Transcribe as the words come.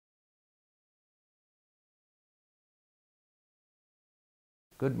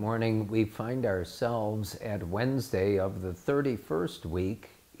Good morning. We find ourselves at Wednesday of the 31st week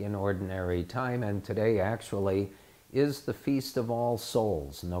in Ordinary Time, and today actually is the Feast of All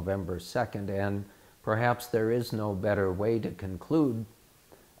Souls, November 2nd, and perhaps there is no better way to conclude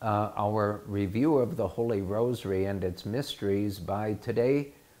our review of the Holy Rosary and its mysteries by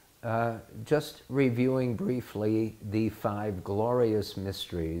today just reviewing briefly the 5 glorious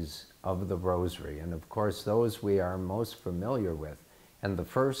mysteries of the Rosary, and of course those we are most familiar with. And the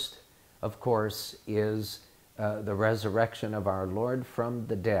first, of course, is the resurrection of our Lord from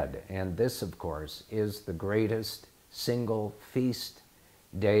the dead. And this, of course, is the greatest single feast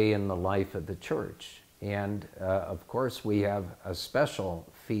day in the life of the Church. And, of course, we have a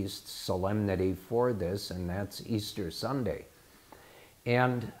special feast solemnity for this, and that's Easter Sunday.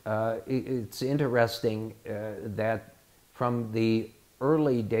 And it's interesting that from the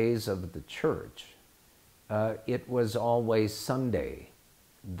early days of the Church, it was always Sunday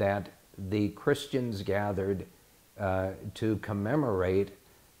that the Christians gathered to commemorate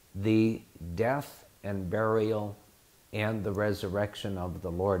the death and burial and the resurrection of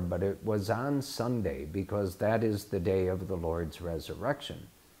the Lord. But it was on Sunday because that is the day of the Lord's resurrection.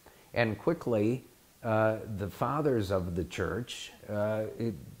 And quickly, the fathers of the Church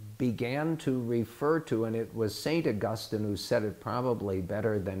began to refer to, and it was St. Augustine who said it probably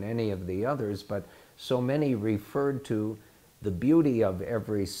better than any of the others, but so many referred to the beauty of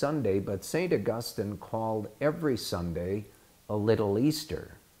every Sunday, but St. Augustine called every Sunday a little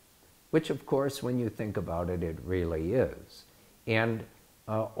Easter, which of course, when you think about it, it really is. And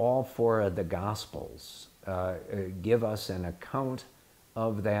all 4 of the Gospels give us an account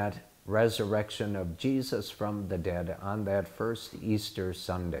of that resurrection of Jesus from the dead on that first Easter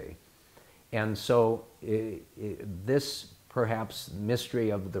Sunday. And so this perhaps mystery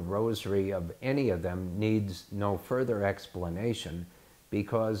of the Rosary of any of them needs no further explanation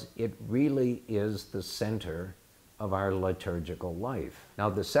because it really is the center of our liturgical life. Now,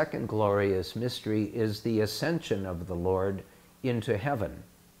 the second glorious mystery is the ascension of the Lord into heaven.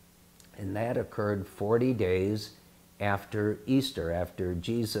 And that occurred 40 days after Easter, after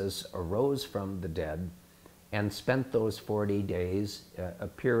Jesus arose from the dead and spent those 40 days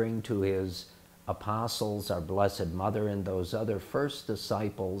appearing to his apostles, our Blessed Mother, and those other first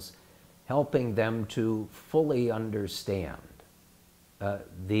disciples, helping them to fully understand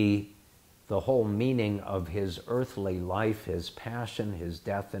the whole meaning of his earthly life, his passion, his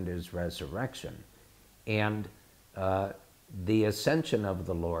death, and his resurrection. And the ascension of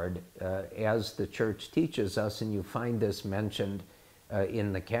the Lord, as the Church teaches us, and you find this mentioned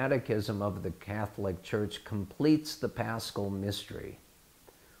in the Catechism of the Catholic Church, completes the Paschal mystery,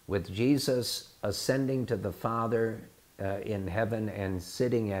 with Jesus ascending to the Father in heaven and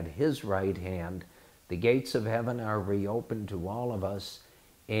sitting at his right hand. The gates of heaven are reopened to all of us,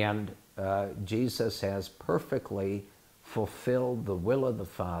 and Jesus has perfectly fulfilled the will of the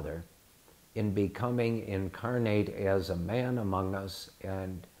Father in becoming incarnate as a man among us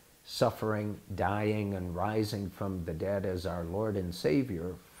and suffering, dying, and rising from the dead as our Lord and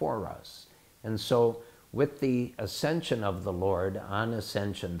Savior for us. And so with the ascension of the Lord on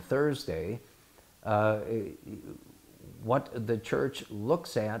Ascension Thursday, what the Church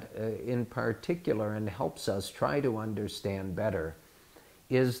looks at in particular and helps us try to understand better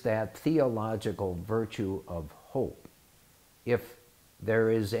is that theological virtue of hope. If there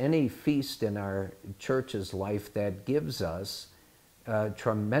is any feast in our Church's life that gives us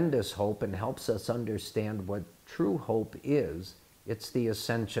tremendous hope and helps us understand what true hope is, it's the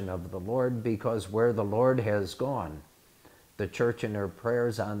ascension of the Lord, because where the Lord has gone, the Church in her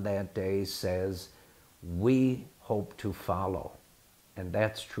prayers on that day says, we hope to follow. And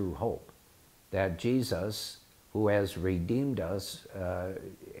that's true hope, that Jesus, who has redeemed us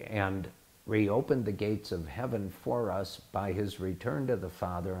and reopened the gates of heaven for us by his return to the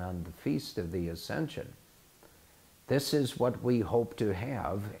Father on the Feast of the Ascension, this is what we hope to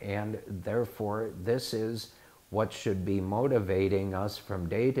have, and therefore this is what should be motivating us from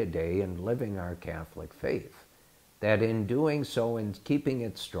day to day in living our Catholic faith. That in doing so and keeping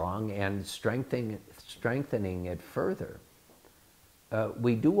it strong and strengthening it further,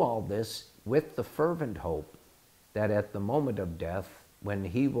 we do all this with the fervent hope that at the moment of death, when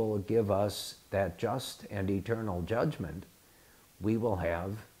he will give us that just and eternal judgment, we will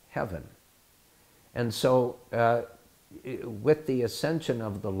have heaven. And so with the ascension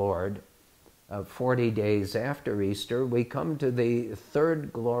of the Lord, 40 days after Easter, we come to the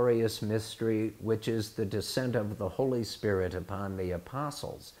third glorious mystery, which is the descent of the Holy Spirit upon the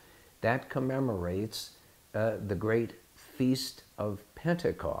apostles. That commemorates the great Feast of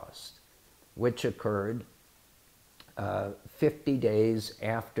Pentecost, which occurred 50 days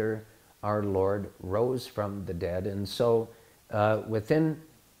after our Lord rose from the dead. And so within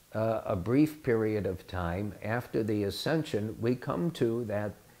a brief period of time after the ascension, we come to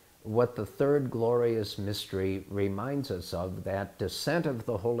that, what the third glorious mystery reminds us of, that descent of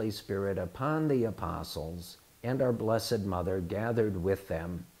the Holy Spirit upon the apostles and our Blessed Mother gathered with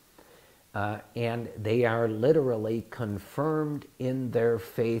them. And they are literally confirmed in their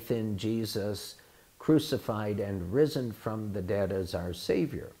faith in Jesus, crucified and risen from the dead as our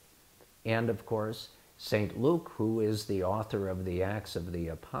Savior. And of course, St. Luke, who is the author of the Acts of the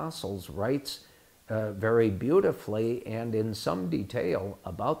Apostles, writes very beautifully and in some detail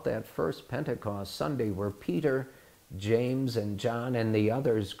about that first Pentecost Sunday, where Peter, James, and John and the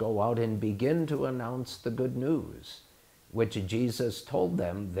others go out and begin to announce the good news, which Jesus told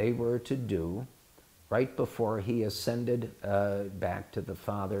them they were to do right before he ascended back to the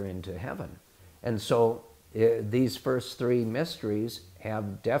Father into heaven. And so these first three mysteries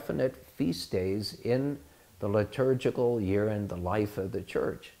have definite feast days in the liturgical year and the life of the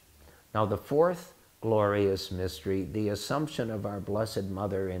Church. Now, the fourth glorious mystery, the Assumption of our Blessed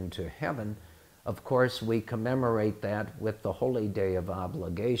Mother into heaven, of course, we commemorate that with the Holy Day of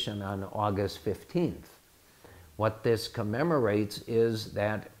Obligation on August 15th. What this commemorates is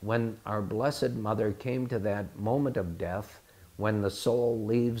that when our Blessed Mother came to that moment of death, when the soul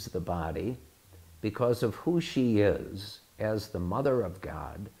leaves the body, because of who she is as the Mother of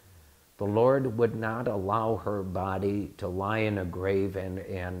God, the Lord would not allow her body to lie in a grave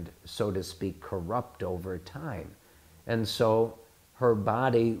and so to speak, corrupt over time. And so her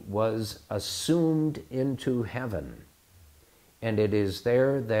body was assumed into heaven. And it is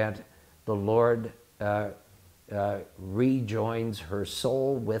there that the Lord rejoins her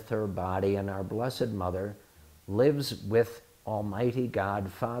soul with her body, and our Blessed Mother lives with Almighty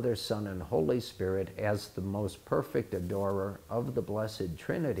God, Father, Son, and Holy Spirit as the most perfect adorer of the Blessed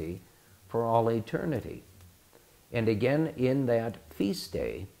Trinity for all eternity. And again, in that feast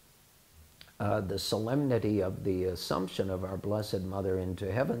day, the solemnity of the Assumption of our Blessed Mother into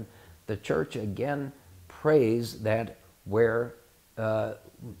heaven, the Church again prays that where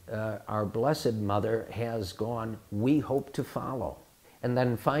our Blessed Mother has gone, we hope to follow. And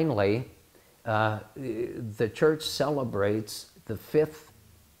then finally, the Church celebrates the fifth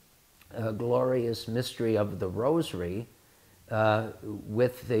glorious mystery of the Rosary,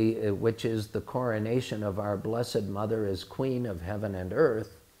 which is the coronation of our Blessed Mother as Queen of Heaven and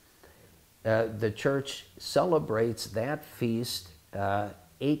Earth. The Church celebrates that feast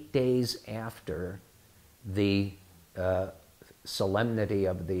 8 days after the solemnity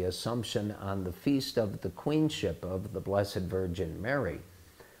of the Assumption on the feast of the Queenship of the Blessed Virgin Mary.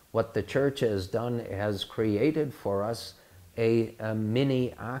 What the Church has done has created for us a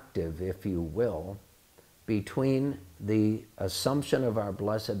mini octave, if you will, between the Assumption of our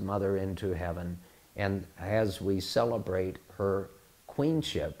Blessed Mother into heaven and as we celebrate her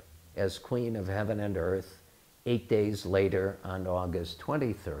queenship as Queen of Heaven and Earth 8 days later on August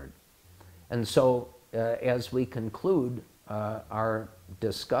 23rd. And so as we conclude our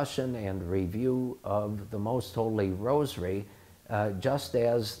discussion and review of the Most Holy Rosary, just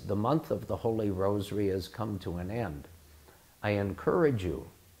as the month of the Holy Rosary has come to an end, I encourage you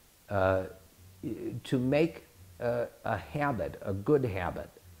to make a habit, a good habit,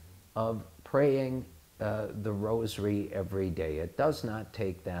 of praying the Rosary every day. It does not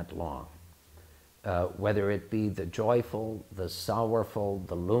take that long. Whether it be the joyful, the sorrowful,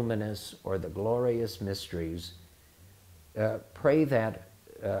 the luminous, or the glorious mysteries, pray that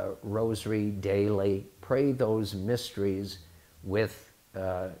Rosary daily. Pray those mysteries with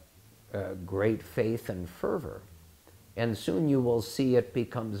great faith and fervor. And soon you will see it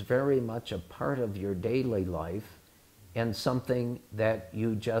becomes very much a part of your daily life and something that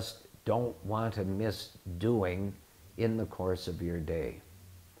you just don't want to miss doing in the course of your day.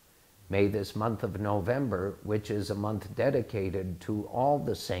 May this month of November, which is a month dedicated to all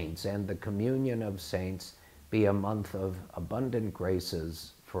the saints and the communion of saints, be a month of abundant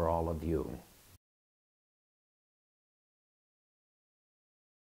graces for all of you.